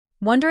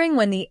Wondering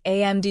when the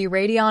AMD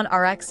Radeon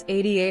RX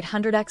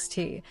 8800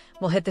 XT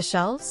will hit the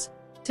shelves?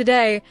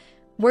 Today,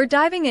 we're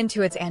diving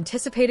into its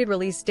anticipated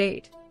release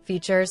date,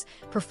 features,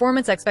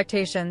 performance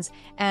expectations,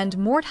 and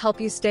more to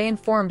help you stay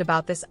informed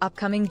about this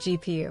upcoming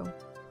GPU.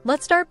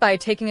 Let's start by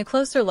taking a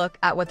closer look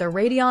at what the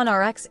Radeon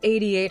RX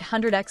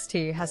 8800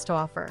 XT has to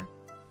offer.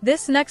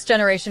 This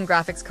next-generation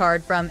graphics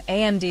card from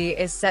AMD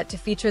is set to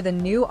feature the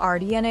new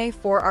RDNA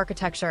 4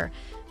 architecture,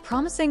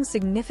 promising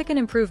significant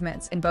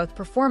improvements in both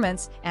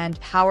performance and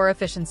power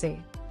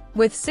efficiency.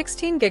 With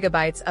 16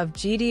 GB of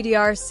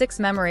GDDR6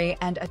 memory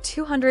and a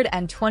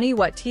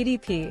 220-watt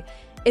TDP,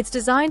 it's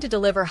designed to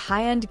deliver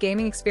high-end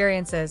gaming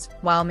experiences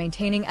while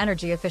maintaining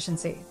energy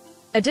efficiency.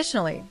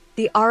 Additionally,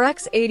 the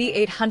RX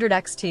 8800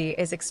 XT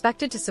is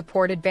expected to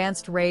support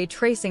advanced ray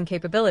tracing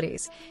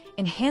capabilities,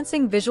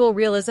 enhancing visual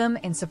realism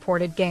in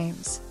supported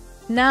games.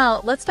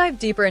 Now, let's dive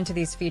deeper into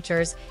these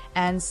features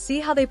and see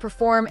how they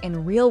perform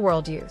in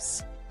real-world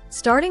use.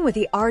 Starting with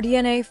the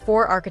RDNA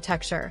 4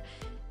 architecture,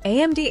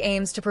 AMD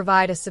aims to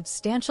provide a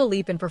substantial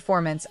leap in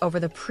performance over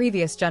the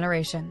previous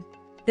generation.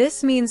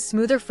 This means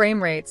smoother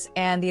frame rates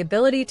and the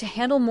ability to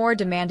handle more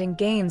demanding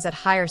games at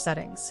higher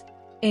settings.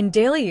 In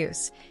daily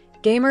use,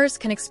 gamers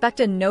can expect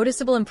a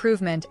noticeable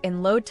improvement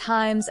in load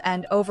times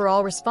and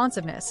overall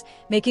responsiveness,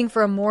 making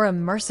for a more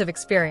immersive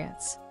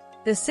experience.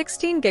 The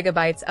 16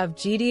 GB of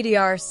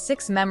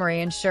GDDR6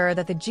 memory ensure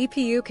that the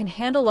GPU can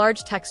handle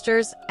large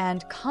textures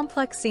and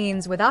complex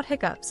scenes without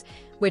hiccups,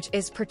 which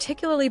is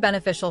particularly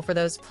beneficial for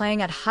those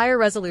playing at higher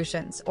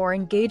resolutions or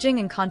engaging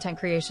in content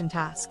creation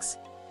tasks.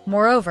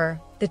 Moreover,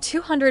 the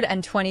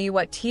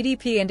 220-watt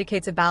TDP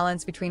indicates a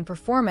balance between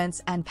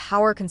performance and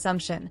power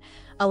consumption,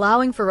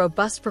 allowing for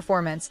robust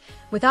performance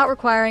without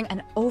requiring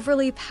an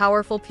overly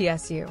powerful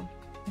PSU.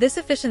 This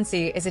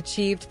efficiency is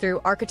achieved through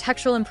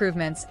architectural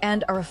improvements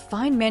and a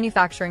refined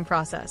manufacturing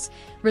process,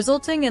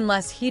 resulting in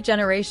less heat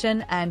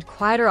generation and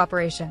quieter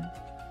operation.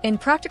 In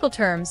practical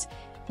terms,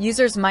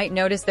 users might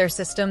notice their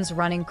systems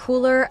running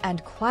cooler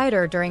and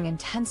quieter during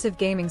intensive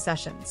gaming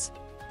sessions.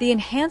 The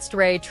enhanced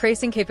ray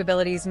tracing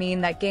capabilities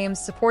mean that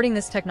games supporting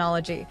this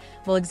technology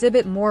will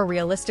exhibit more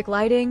realistic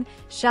lighting,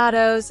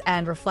 shadows,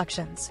 and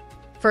reflections.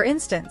 For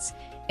instance,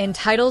 in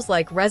titles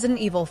like Resident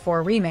Evil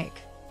 4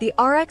 Remake, the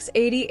RX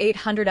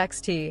 8800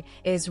 XT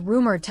is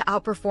rumored to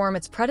outperform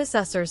its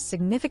predecessors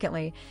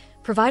significantly,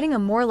 providing a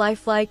more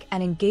lifelike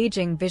and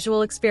engaging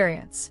visual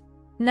experience.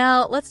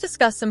 Now, let's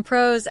discuss some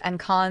pros and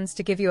cons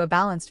to give you a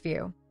balanced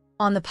view.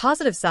 On the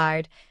positive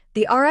side,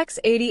 the RX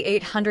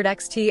 8800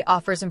 XT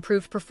offers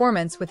improved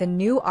performance with a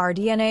new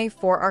RDNA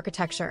 4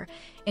 architecture,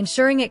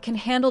 ensuring it can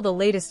handle the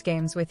latest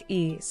games with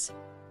ease.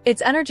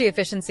 Its energy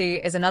efficiency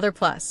is another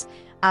plus,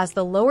 as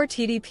the lower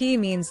TDP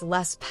means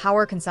less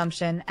power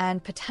consumption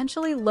and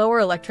potentially lower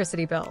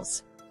electricity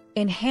bills.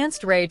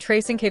 Enhanced ray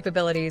tracing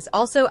capabilities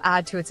also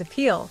add to its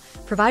appeal,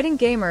 providing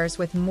gamers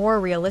with more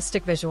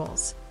realistic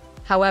visuals.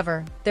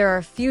 However, there are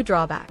a few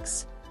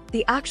drawbacks.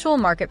 The actual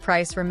market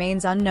price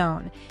remains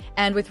unknown,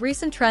 and with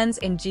recent trends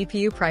in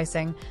GPU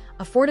pricing,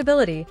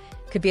 affordability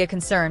could be a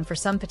concern for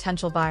some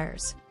potential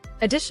buyers.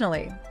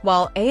 Additionally,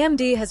 while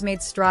AMD has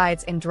made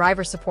strides in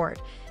driver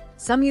support,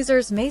 some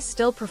users may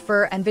still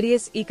prefer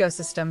NVIDIA's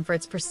ecosystem for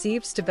its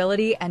perceived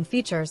stability and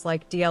features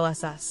like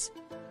DLSS.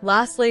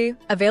 Lastly,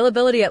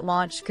 availability at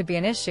launch could be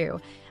an issue,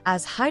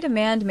 as high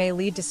demand may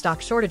lead to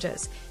stock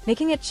shortages,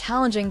 making it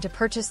challenging to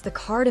purchase the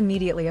card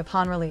immediately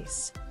upon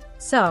release.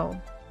 So,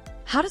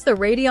 how does the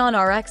Radeon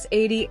RX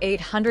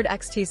 8800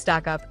 XT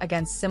stack up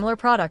against similar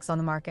products on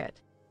the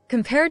market?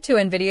 Compared to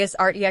NVIDIA's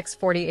RTX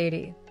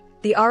 4080,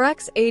 the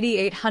RX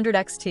 8800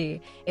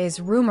 XT is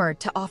rumored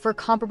to offer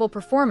comparable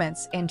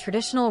performance in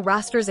traditional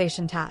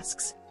rasterization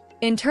tasks.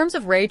 In terms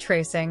of ray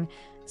tracing,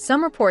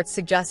 some reports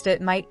suggest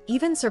it might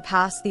even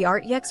surpass the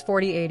RTX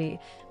 4080,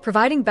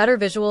 providing better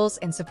visuals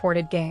in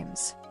supported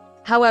games.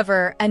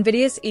 However,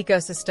 NVIDIA's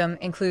ecosystem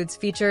includes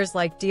features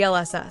like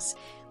DLSS,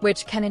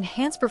 which can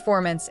enhance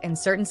performance in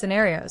certain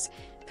scenarios,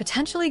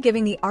 potentially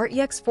giving the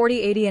RTX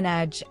 4080 an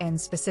edge in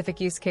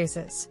specific use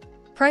cases.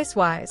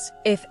 Price-wise,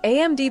 if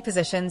AMD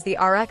positions the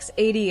RX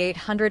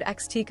 8800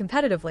 XT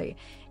competitively,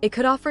 it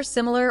could offer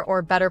similar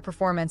or better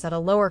performance at a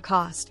lower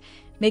cost,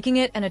 making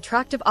it an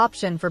attractive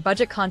option for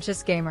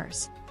budget-conscious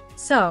gamers.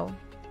 So,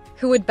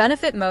 who would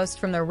benefit most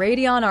from the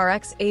Radeon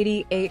RX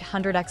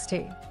 8800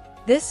 XT?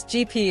 This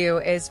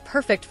GPU is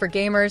perfect for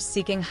gamers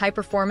seeking high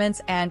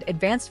performance and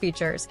advanced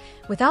features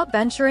without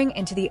venturing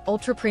into the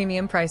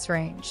ultra-premium price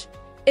range.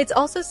 It's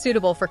also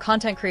suitable for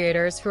content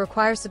creators who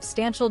require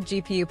substantial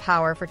GPU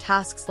power for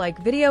tasks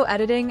like video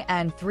editing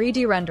and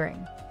 3D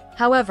rendering.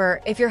 However,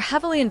 if you're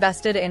heavily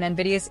invested in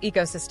NVIDIA's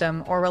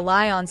ecosystem or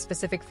rely on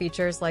specific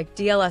features like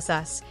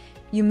DLSS,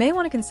 you may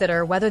want to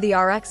consider whether the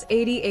RX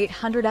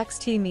 8800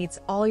 XT meets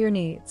all your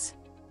needs.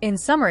 In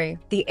summary,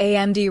 the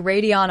AMD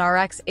Radeon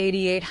RX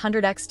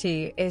 8800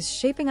 XT is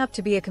shaping up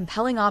to be a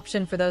compelling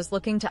option for those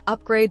looking to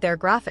upgrade their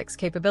graphics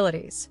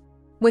capabilities.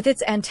 With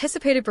its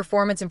anticipated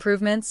performance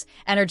improvements,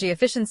 energy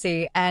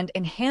efficiency, and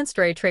enhanced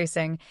ray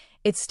tracing,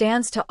 it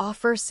stands to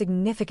offer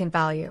significant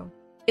value.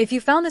 If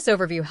you found this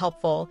overview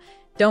helpful,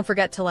 Don't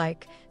forget to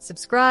like,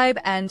 subscribe,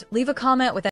 and leave a comment with